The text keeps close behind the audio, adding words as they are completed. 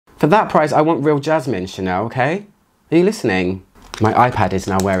For that price, I want real jasmine, Chanel, okay? Are you listening? My iPad is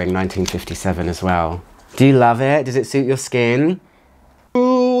now wearing 1957 as well. Do you love it? Does it suit your skin?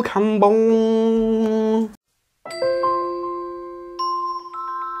 Rue Cambon.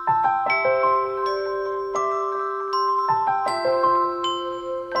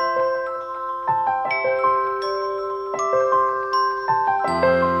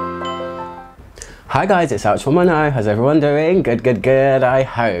 Hi guys, it's ALCHEMY. How's everyone doing? Good, good, good, I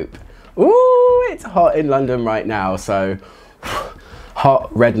hope. Ooh, it's hot in London right now, so hot,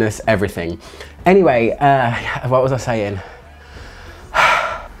 redness, everything. Anyway, what was I saying?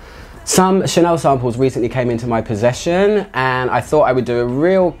 Some Chanel samples recently came into my possession and I thought I would do a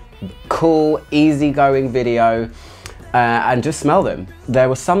real cool, easygoing video and just smell them. There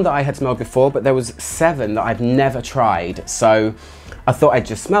were some that I had smelled before, but there was 7 that I've never tried. So I thought I'd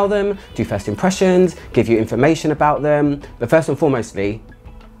just smell them, do first impressions, give you information about them, but first and foremostly,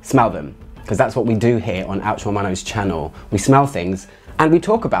 smell them. Because that's what we do here on ALCHEMY's channel. We smell things and we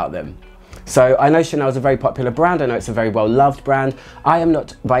talk about them. So I know Chanel is a very popular brand, I know it's a very well-loved brand. I am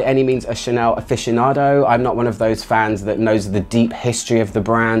not by any means a Chanel aficionado. I'm not one of those fans that knows the deep history of the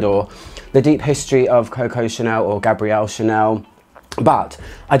brand or the deep history of Coco Chanel or Gabrielle Chanel. But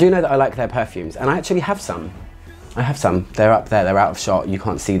I do know that I like their perfumes and I actually have some. I have some. They're up there, they're out of shot, you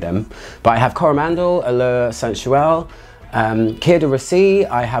can't see them. But I have Coromandel, Allure Sensuelle, Kier de Russie,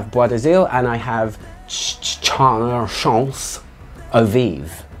 I have Bois d'Azil, and I have Chance Au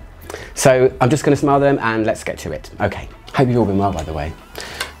Vive. So I'm just going to smell them and let's get to it. Okay, hope you've all been well by the way.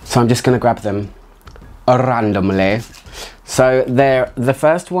 So I'm just going to grab them randomly. So the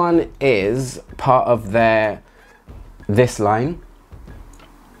first one is part of this line.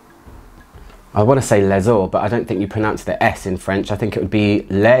 I want to say Les Or, but I don't think you pronounce the S in French. I think it would be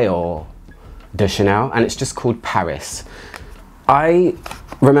Les Or de Chanel, and it's just called Paris. I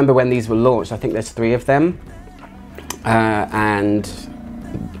remember when these were launched, I think there's 3 of them, and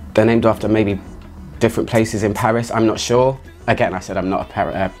they're named after maybe different places in Paris, I'm not sure. Again, I said I'm not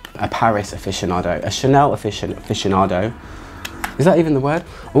a Paris aficionado, a Chanel aficionado. Is that even the word?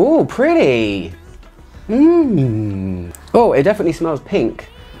 Oh, pretty! Oh, it definitely smells pink.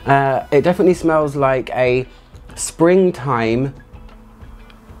 It definitely smells like a springtime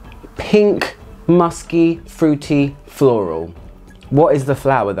pink, musky, fruity, floral. What is the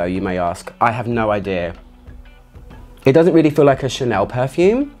flower though, you may ask? I have no idea. It doesn't really feel like a Chanel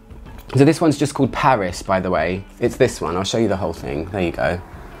perfume. So this one's just called Paris, by the way. It's this one, I'll show you the whole thing. There you go.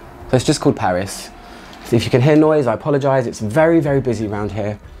 So it's just called Paris. So if you can hear noise, I apologise. It's very, very busy around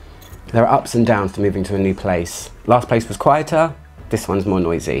here. There are ups and downs to moving to a new place. Last place was quieter. This one's more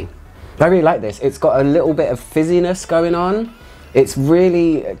noisy. I really like this. It's got a little bit of fizziness going on. It's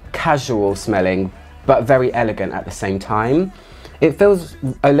really casual smelling, but very elegant at the same time. It feels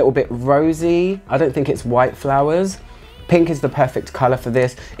a little bit rosy. I don't think it's white flowers. Pink is the perfect colour for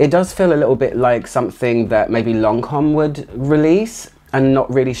this. It does feel a little bit like something that maybe Lancôme would release and not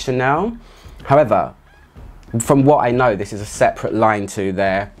really Chanel. However, from what I know, this is a separate line to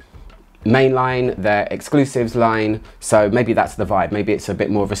their main line, their exclusives line, so maybe that's the vibe. Maybe it's a bit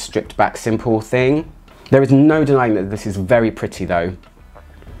more of a stripped back simple thing. There is no denying that this is very pretty though.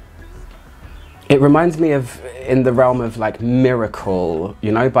 It reminds me of in the realm of like Miracle,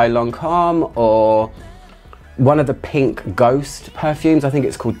 you know, by Lancôme, or one of the pink ghost perfumes. I think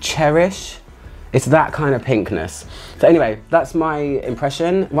it's called Cherish. It's that kind of pinkness. So anyway, that's my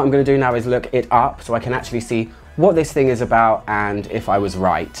impression. What I'm going to do now is look it up so I can actually see what this thing is about and if I was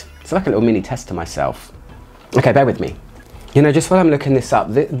right. It's like a little mini test to myself. Okay, bear with me. You know, just while I'm looking this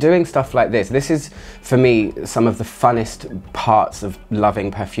up, doing stuff like this is, for me, some of the funnest parts of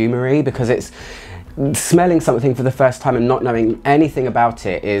loving perfumery, because it's smelling something for the first time and not knowing anything about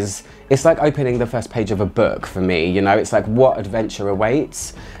it it's like opening the first page of a book for me, you know? It's like what adventure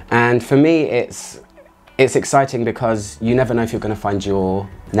awaits. And for me, it's exciting because you never know if you're going to find your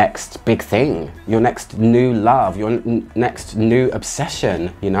next big thing, your next new love, your next new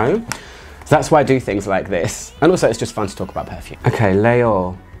obsession, you know? So that's why I do things like this. And also it's just fun to talk about perfume. Okay, Les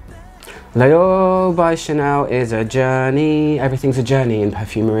Or. Les Or by Chanel is a journey. Everything's a journey in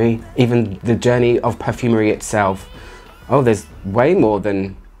perfumery, even the journey of perfumery itself. Oh, there's way more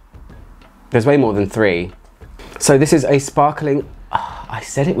than 3. So this is a sparkling, I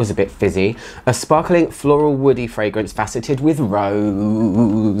said it was a bit fizzy. A sparkling floral woody fragrance faceted with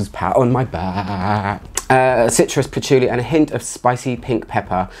rose, pat on my back. Citrus, patchouli and a hint of spicy pink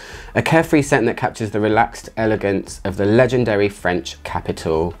pepper. A carefree scent that captures the relaxed elegance of the legendary French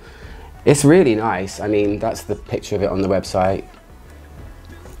capital. It's really nice. I mean, that's the picture of it on the website.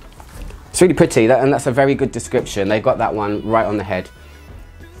 It's really pretty, and that's a very good description. They got that one right on the head.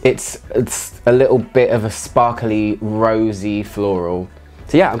 It's a little bit of a sparkly, rosy floral.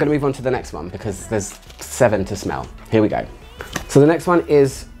 So yeah, I'm gonna move on to the next one because there's 7 to smell. Here we go. So the next one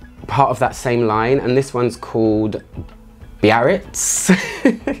is part of that same line, and this one's called Biarritz.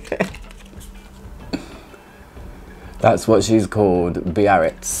 That's what she's called,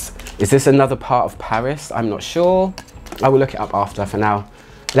 Biarritz. Is this another part of Paris? I'm not sure. I will look it up after. For now,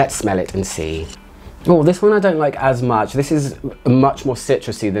 let's smell it and see. Oh, this one I don't like as much. This is much more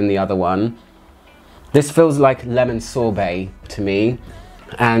citrusy than the other one. This feels like lemon sorbet to me.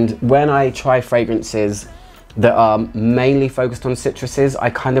 And when I try fragrances that are mainly focused on citruses, I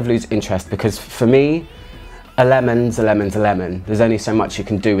kind of lose interest because for me, a lemon's a lemon's a lemon. There's only so much you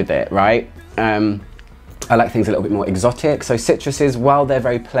can do with it, right? I like things a little bit more exotic. So citruses, while they're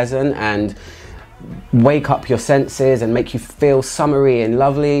very pleasant and wake up your senses and make you feel summery and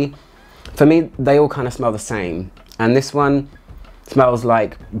lovely, for me, they all kind of smell the same. And this one smells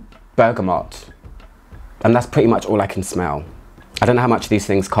like bergamot. And that's pretty much all I can smell. I don't know how much these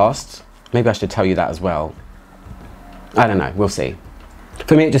things cost. Maybe I should tell you that as well. I don't know, we'll see.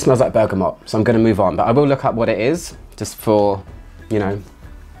 For me, it just smells like bergamot, so I'm gonna move on. But I will look up what it is, just for, you know,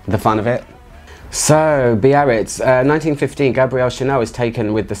 the fun of it. So, Biarritz, 1915, Gabrielle Chanel is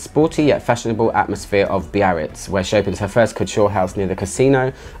taken with the sporty yet fashionable atmosphere of Biarritz, where she opens her first couture house near the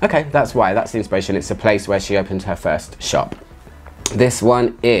casino. Okay, that's why, that's the inspiration. It's a place where she opened her first shop. This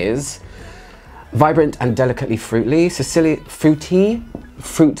one is vibrant and delicately fruity,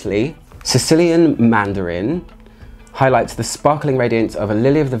 Sicilian mandarin, highlights the sparkling radiance of a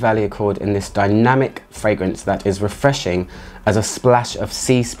lily of the valley accord in this dynamic fragrance that is refreshing as a splash of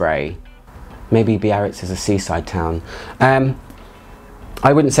sea spray. Maybe Biarritz is a seaside town. I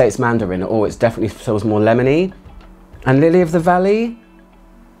wouldn't say it's mandarin at all. It definitely feels more lemony. And lily of the valley,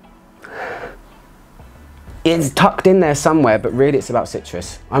 it's tucked in there somewhere, but really it's about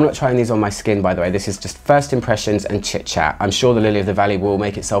citrus. I'm not trying these on my skin, by the way. This is just first impressions and chit chat. I'm sure the lily of the valley will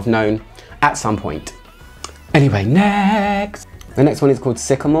make itself known at some point. Anyway, next. The next one is called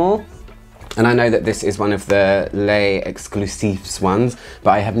Sycomore. And I know that this is one of the Les Exclusifs ones,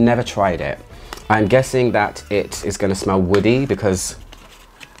 but I have never tried it. I'm guessing that it is going to smell woody because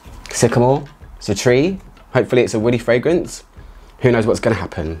sycamore, it's a tree. Hopefully it's a woody fragrance. Who knows what's going to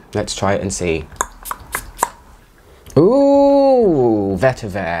happen? Let's try it and see. Ooh,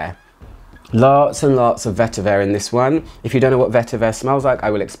 vetiver. Lots and lots of vetiver in this one. If you don't know what vetiver smells like, I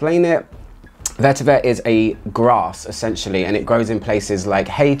will explain it. Vetiver is a grass, essentially, and it grows in places like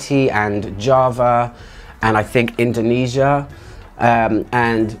Haiti and Java, and I think Indonesia.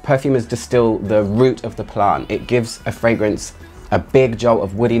 And perfumers distill the root of the plant. It gives a fragrance a big jolt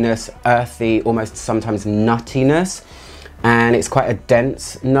of woodiness, earthy, almost sometimes nuttiness, and it's quite a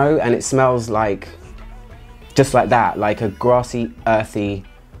dense note, and it smells like, just like that, like a grassy, earthy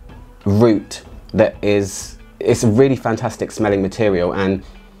root that is, it's a really fantastic smelling material, and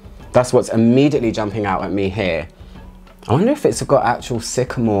that's what's immediately jumping out at me here. I wonder if it's got actual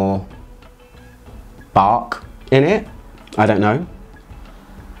sycamore bark in it. I don't know.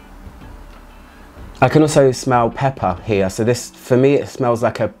 I can also smell pepper here. So this, for me, it smells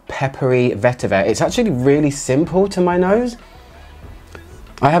like a peppery vetiver. It's actually really simple to my nose.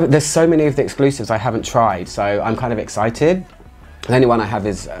 There's so many of the exclusives I haven't tried, so I'm kind of excited. The only one I have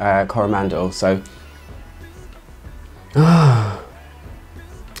is Coromandel, so.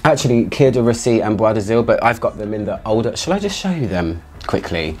 Actually, Kir de Russie and Bois d'Azil, but I've got them in the older. Shall I just show you them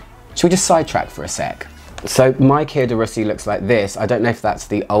quickly? Should we just sidetrack for a sec? So my Kir de Russie looks like this. I don't know if that's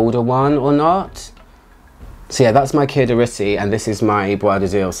the older one or not. So yeah, that's my Kir de Russie, and this is my Bois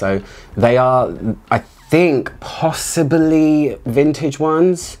d'Azil. So they are, I think, possibly vintage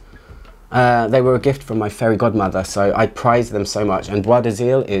ones. They were a gift from my fairy godmother, so I prize them so much. And Bois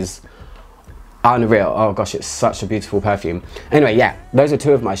d'Azil is unreal. Oh gosh, it's such a beautiful perfume. Anyway, yeah, those are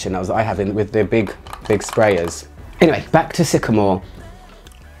two of my Chanels that I have in with the big sprayers. Anyway, back to Sycomore.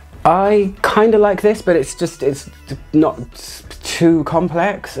 I kind of like this, but it's not too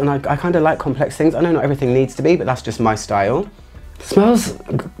complex, and I kind of like complex things. I know not everything needs to be, but that's just my style. It smells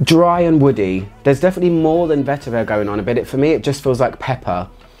dry and woody. There's definitely more than vetiver going on a bit. For me, it just feels like pepper.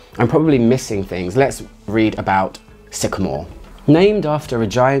 I'm probably missing things. Let's read about Sycomore. Named for a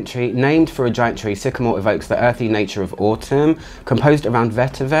giant tree, Sycomore evokes the earthy nature of autumn. Composed around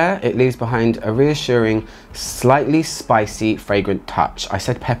vetiver, it leaves behind a reassuring, slightly spicy, fragrant touch. I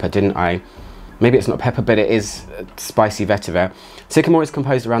said pepper, didn't I? Maybe it's not pepper, but it is spicy vetiver. Sycomore is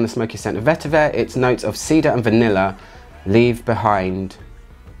composed around the smoky scent of vetiver. Its notes of cedar and vanilla leave behind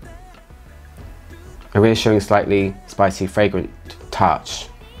a reassuring, slightly spicy, fragrant touch.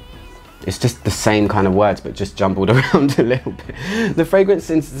 It's just the same kind of words, but just jumbled around a little bit. The fragrance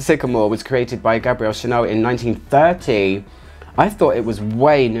Sycomore was created by Gabrielle Chanel in 1930. I thought it was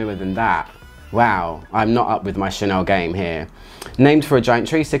way newer than that. Wow, I'm not up with my Chanel game here. Named for a giant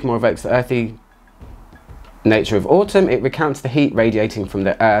tree, Sycomore evokes the earthy nature of autumn. It recounts the heat radiating from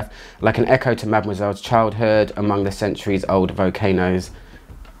the earth like an echo to Mademoiselle's childhood among the centuries-old volcanoes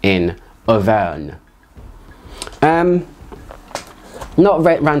in Auvergne. Not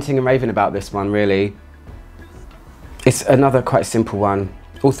ranting and raving about this one, really. It's another quite simple one.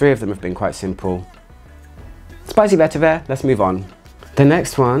 All three of them have been quite simple. Spicy vetiver, let's move on. The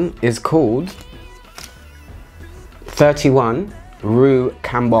next one is called 31 Rue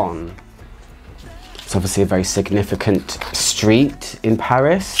Cambon. It's obviously a very significant street in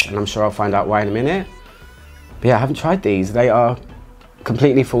Paris, and I'm sure I'll find out why in a minute. But yeah, I haven't tried these. They are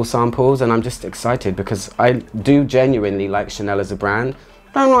completely full samples, and I'm just excited because I do genuinely like Chanel as a brand.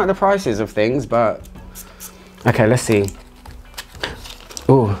 Don't like the prices of things, but okay, let's see.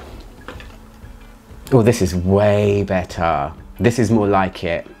 Oh, this is way better. This is more like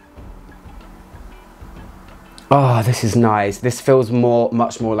it. Oh, this is nice. This feels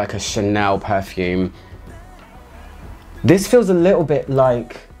much more like a Chanel perfume. This feels a little bit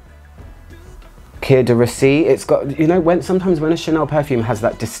like Quai de Russie. It's got, you know, sometimes when a Chanel perfume has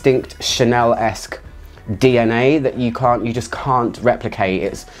that distinct Chanel-esque DNA that you just can't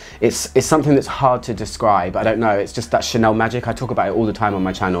replicate. It's something that's hard to describe. I don't know. It's just that Chanel magic. I talk about it all the time on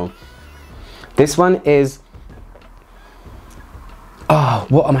my channel. This one is, oh,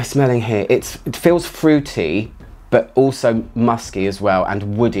 what am I smelling here? It feels fruity, but also musky as well,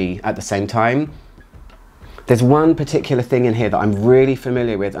 and woody at the same time. There's one particular thing in here that I'm really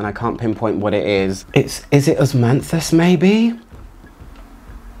familiar with, and I can't pinpoint what it is. Is it osmanthus, maybe?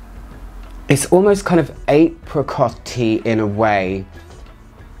 It's almost kind of apricot-y in a way.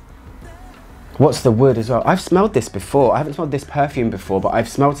 What's the wood as well? I've smelled this before. I haven't smelled this perfume before, but I've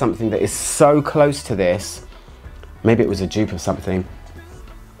smelled something that is so close to this. Maybe it was a dupe of something.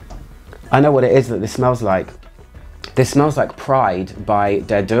 I know what it is that this smells like. This smells like Pride by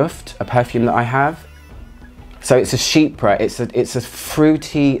Der Duft, a perfume that I have. So it's a chypre, it's a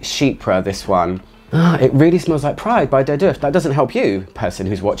fruity chypre, this one. It really smells like Pride by Der Duft. That doesn't help you, person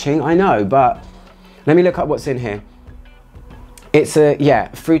who's watching, I know, but let me look up what's in here. It's a, yeah,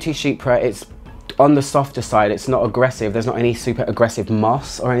 fruity chypre. It's on the softer side. It's not aggressive. There's not any super aggressive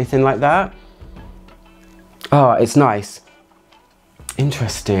moss or anything like that. Oh, it's nice.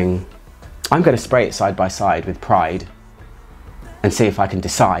 Interesting. I'm going to spray it side by side with Pride and see if I can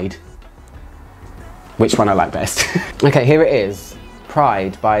decide which one I like best. Okay, here it is.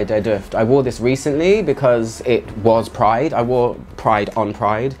 Pride by Der Duft. I wore this recently because it was Pride. I wore Pride on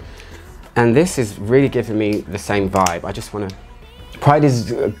Pride. And this is really giving me the same vibe. I just want to... Pride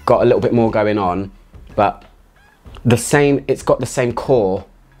has got a little bit more going on, but it's got the same core.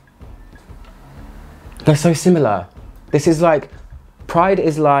 They're so similar. This is like... Pride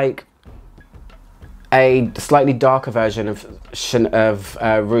is like a slightly darker version of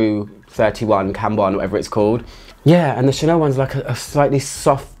Rue 31 Cambon, whatever it's called. Yeah, and the Chanel one's like a slightly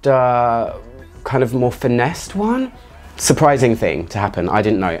softer, kind of more finessed one. Surprising thing to happen, I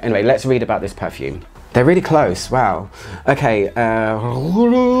didn't know. Anyway, let's read about this perfume. They're really close, wow. Okay,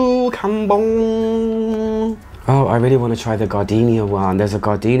 Rue Cambon. Oh, I really want to try the Gardenia one. There's a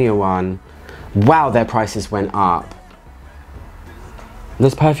Gardenia one. Wow, their prices went up.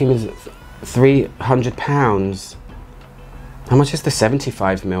 This perfume is £300. How much is the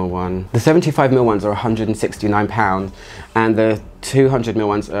 75ml one? The 75ml ones are £169 and the 200ml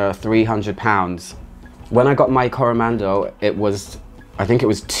ones are £300. When I got my Coromandel, I think it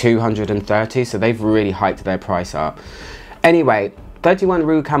was 230, so they've really hiked their price up. Anyway, 31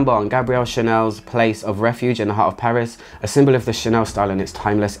 Rue Cambon, Gabrielle Chanel's place of refuge in the heart of Paris, a symbol of the Chanel style and its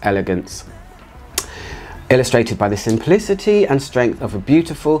timeless elegance. Illustrated by the simplicity and strength of a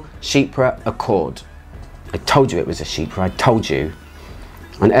beautiful chypre accord. I told you it was a chypre, I told you.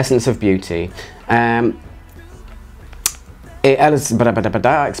 An essence of beauty. It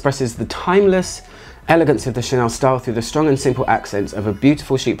expresses the timeless elegance of the Chanel style through the strong and simple accents of a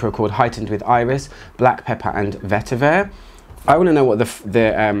beautiful chypre accord heightened with iris, black pepper and vetiver. I want to know what the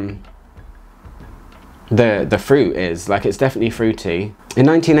fruit is. Like, it's definitely fruity. In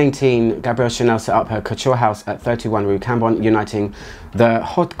 1918, Gabrielle Chanel set up her couture house at 31 Rue Cambon, uniting the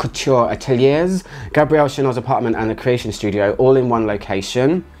haute couture ateliers, Gabrielle Chanel's apartment and the creation studio, all in one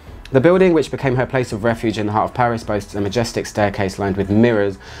location. The building, which became her place of refuge in the heart of Paris, boasts a majestic staircase lined with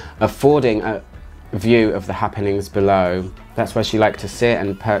mirrors, affording view of the happenings below. That's where she liked to sit,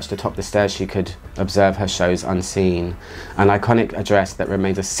 and perched atop the stairs she could observe her shows unseen. An iconic address that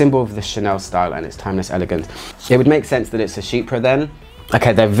remains a symbol of the Chanel style and its timeless elegance. It would make sense that it's a chypre then.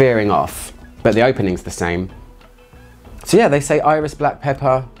 Okay, they're veering off, but the opening's the same. So yeah, they say iris, black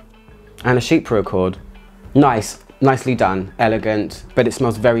pepper, and a chypre accord. Nice, nicely done, elegant, but it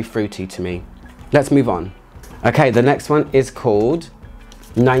smells very fruity to me. Let's move on. Okay, the next one is called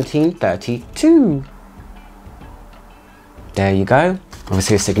 1932. There you go.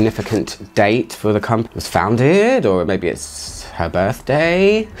 Obviously a significant date for the company. It was founded, or maybe it's her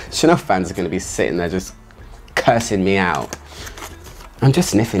birthday. Chanel fans are going to be sitting there just cursing me out. I'm just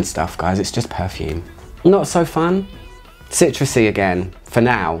sniffing stuff, guys. It's just perfume. Not so fun. Citrusy again, for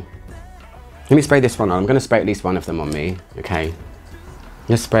now. Let me spray this one on. I'm going to spray at least one of them on me. Okay.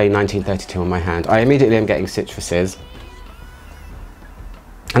 Let's spray 1932 on my hand. I immediately am getting citruses.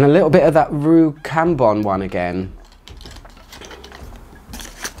 And a little bit of that Rue Cambon one again.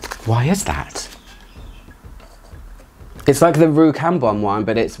 Why is that? It's like the Rue Cambon one,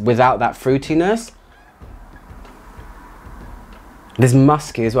 but it's without that fruitiness. There's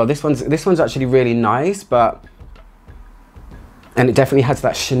musky as well. This one's actually really nice, but... And it definitely has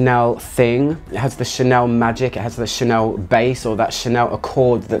that Chanel thing. It has the Chanel magic. It has the Chanel base, or that Chanel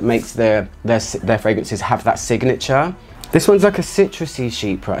accord that makes their fragrances have that signature. This one's like a citrusy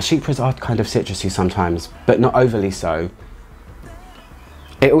chypre. Chypres are kind of citrusy sometimes, but not overly so.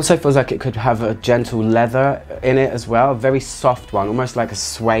 It also feels like it could have a gentle leather in it as well. A very soft one, almost like a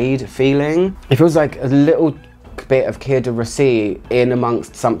suede feeling. It feels like a little bit of Kir de Russie in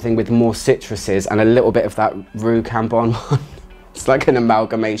amongst something with more citruses, and a little bit of that Rue Cambon one. It's like an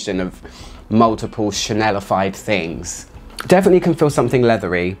amalgamation of multiple Chanelified things. Definitely can feel something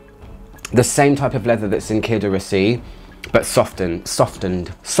leathery. The same type of leather that's in Kir de Russie, but softened.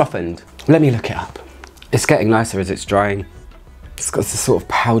 Let me look it up. It's getting nicer as it's drying. It's got this sort of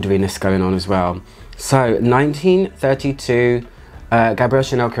powderiness going on as well. So, 1932, Gabrielle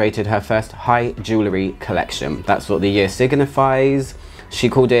Chanel created her first high jewellery collection. That's what the year signifies. She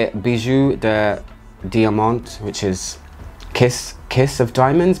called it Bijou de Diamant, which is kiss of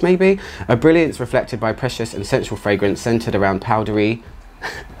diamonds, maybe? A brilliance reflected by precious and sensual fragrance centered around powdery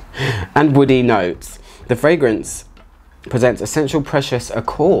and woody notes. The fragrance presents a sensual precious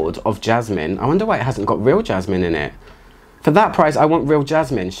accord of jasmine. I wonder why it hasn't got real jasmine in it. For that price, I want real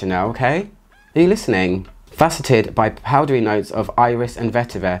jasmine, Chanel, okay? Are you listening? Faceted by powdery notes of iris and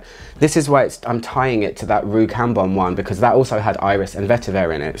vetiver. This is why I'm tying it to that Rue Cambon one, because that also had iris and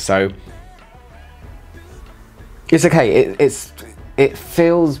vetiver in it, so... It's okay, it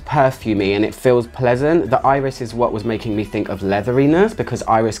feels perfumey and it feels pleasant. The iris is what was making me think of leatheriness, because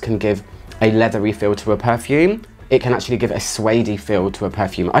iris can give a leathery feel to a perfume. It can actually give a suede feel to a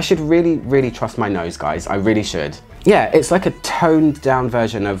perfume. I should really, really trust my nose, guys. I really should. Yeah, it's like a toned down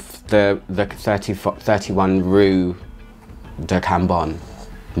version of the 31 Rue de Cambon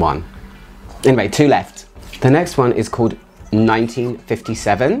one. Anyway, 2 left. The next one is called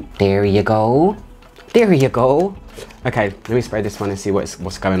 1957. There you go. There you go. Okay, let me spray this one and see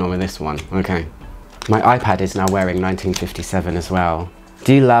what's going on with this one. Okay. My iPad is now wearing 1957 as well.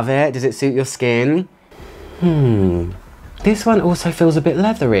 Do you love it? Does it suit your skin? This one also feels a bit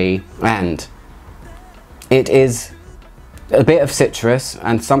leathery, and it is a bit of citrus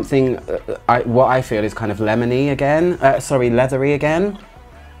and something, what I feel is kind of lemony again, leathery again.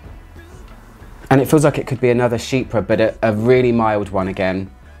 And it feels like it could be another chypre, but a really mild one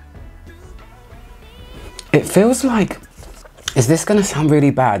again. It feels like, is this gonna sound really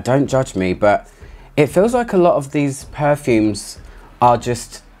bad? Don't judge me, but it feels like a lot of these perfumes are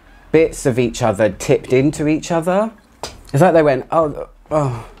just bits of each other tipped into each other. It's like they went, oh,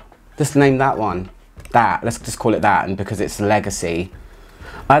 just name that one. Let's just call it that, and because it's legacy.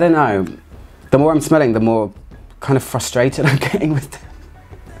 I don't know. The more I'm smelling, the more kind of frustrated I'm getting with them.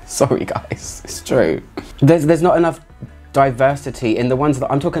 Sorry guys, it's true. There's not enough diversity in the ones that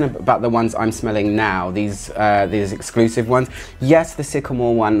I'm talking about, the ones I'm smelling now, these exclusive ones. Yes, the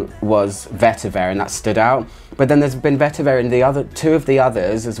Sycomore one was vetiver and that stood out, but then there's been vetiver in the other 2 of the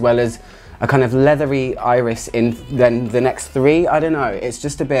others, as well as a kind of leathery iris in then the next 3. I don't know, it's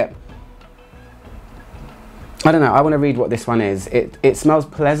just a bit, I don't know. I want to read what this one is. It smells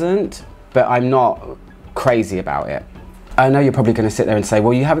pleasant, but I'm not crazy about it. I know you're probably going to sit there and say,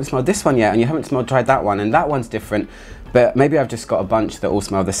 well, you haven't smelled this one yet, and you haven't tried that one, and that one's different. But maybe I've just got a bunch that all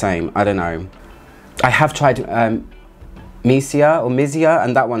smell the same. I don't know. I have tried Misia,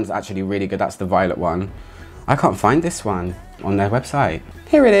 and that one's actually really good. That's the violet one. I can't find this one on their website.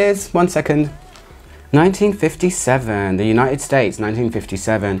 Here it is. 1 second. 1957, the United States,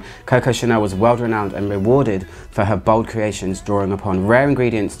 1957. Coco Chanel was world-renowned and rewarded for her bold creations, drawing upon rare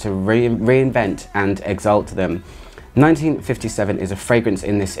ingredients to reinvent and exalt them. 1957 is a fragrance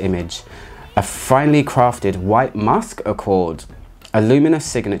in this image, a finely crafted white musk accord, a luminous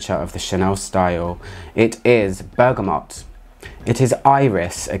signature of the Chanel style. It is bergamot. It is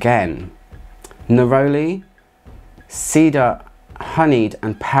iris again, neroli, cedar, honeyed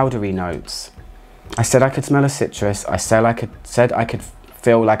and powdery notes. I said I could smell a citrus. I said I could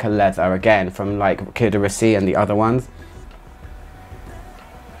feel like a leather again from like Quai d'Orsay and the other ones.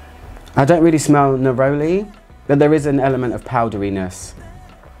 I don't really smell neroli, but there is an element of powderiness.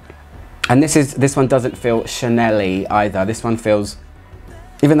 And this one doesn't feel Chanel-y either. This one feels,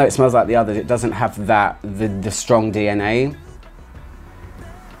 even though it smells like the others, it doesn't have that the strong DNA.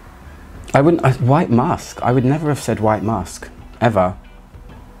 White musk. I would never have said white musk ever.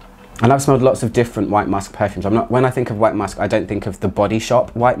 And I've smelled lots of different white musk perfumes. When I think of white musk, I don't think of the Body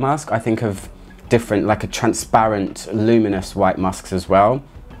Shop white musk. I think of different, like a transparent, luminous white musks as well.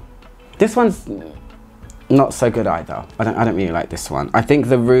 This one's not so good either. I don't really like this one. I think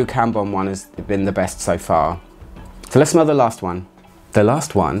the Rue Cambon one has been the best so far. So let's smell the last one. The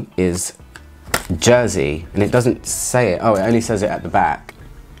last one is Jersey, and it doesn't say it. Oh, it only says it at the back.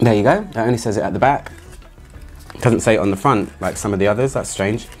 There you go. It only says it at the back. It doesn't say it on the front like some of the others. That's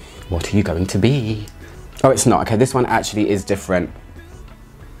strange. What are you going to be? Oh, it's not. Okay, this one actually is different.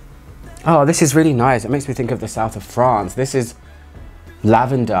 Oh, this is really nice. It makes me think of the south of France. This is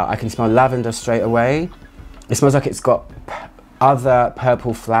lavender. I can smell lavender straight away. It smells like it's got other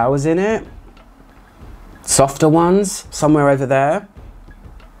purple flowers in it. Softer ones somewhere over there.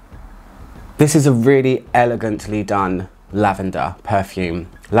 This is a really elegantly done lavender perfume.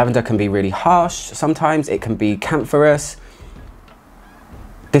 Lavender can be really harsh sometimes. It can be camphorous.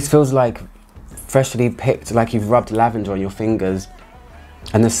 This feels like freshly picked, like you've rubbed lavender on your fingers,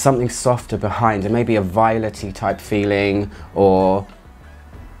 and there's something softer behind, and maybe a violet-y type feeling, or...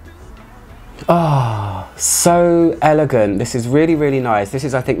 Oh, so elegant. This is really, really nice. This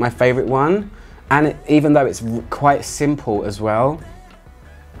is, I think, my favorite one, and even though it's quite simple as well,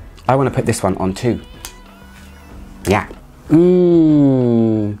 I want to put this one on too. Yeah.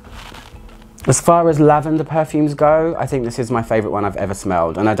 As far as lavender perfumes go, I think this is my favourite one I've ever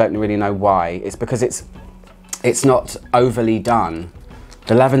smelled, and I don't really know why. It's because it's not overly done.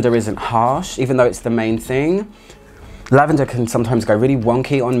 The lavender isn't harsh, even though it's the main thing. Lavender can sometimes go really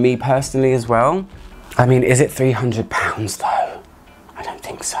wonky on me personally as well. I mean, is it £300 though? I don't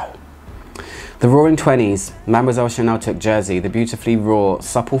think so. The Roaring Twenties, Mademoiselle Chanel took Jersey, the beautifully raw,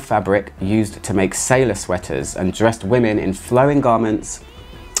 supple fabric used to make sailor sweaters, and dressed women in flowing garments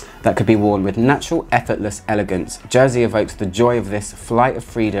that could be worn with natural, effortless elegance. Jersey evokes the joy of this flight of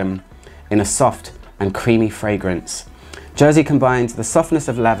freedom in a soft and creamy fragrance. Jersey combines the softness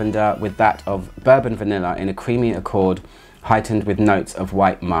of lavender with that of bourbon vanilla in a creamy accord, heightened with notes of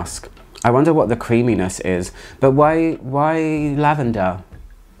white musk. I wonder what the creaminess is, but why lavender?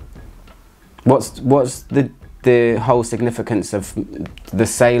 What's the whole significance of the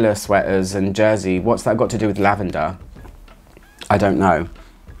sailor sweaters and Jersey? What's that got to do with lavender? I don't know.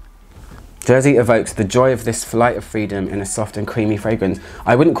 Jersey evokes the joy of this flight of freedom in a soft and creamy fragrance.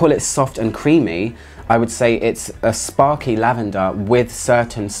 I wouldn't call it soft and creamy. I would say it's a sparky lavender with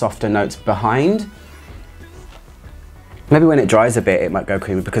certain softer notes behind. Maybe when it dries a bit, it might go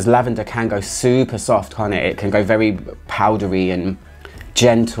creamy, because lavender can go super soft, can't it? It can go very powdery and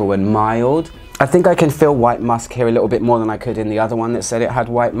gentle and mild. I think I can feel white musk here a little bit more than I could in the other one that said it had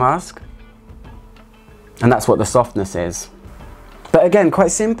white musk. And that's what the softness is. But again,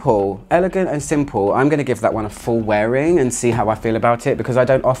 quite simple, elegant and simple. I'm going to give that one a full wearing and see how I feel about it, because I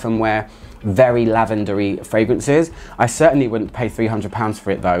don't often wear very lavendery fragrances. I certainly wouldn't pay £300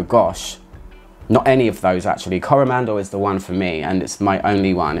 for it though, gosh. Not any of those actually. Coromandel is the one for me, and it's my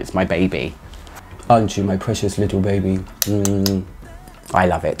only one, it's my baby. Aren't you my precious little baby? I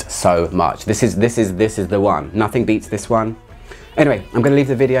love it so much. This is the one. Nothing beats this one. Anyway, I'm going to leave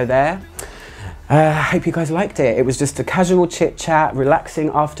the video there. I hope you guys liked it. It was just a casual chit chat, relaxing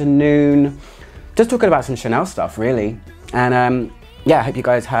afternoon, just talking about some Chanel stuff really. And yeah, I hope you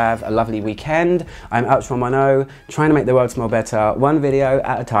guys have a lovely weekend. I'm ALCHEMY, trying to make the world smell better, one video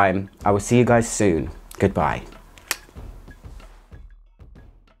at a time. I will see you guys soon. Goodbye.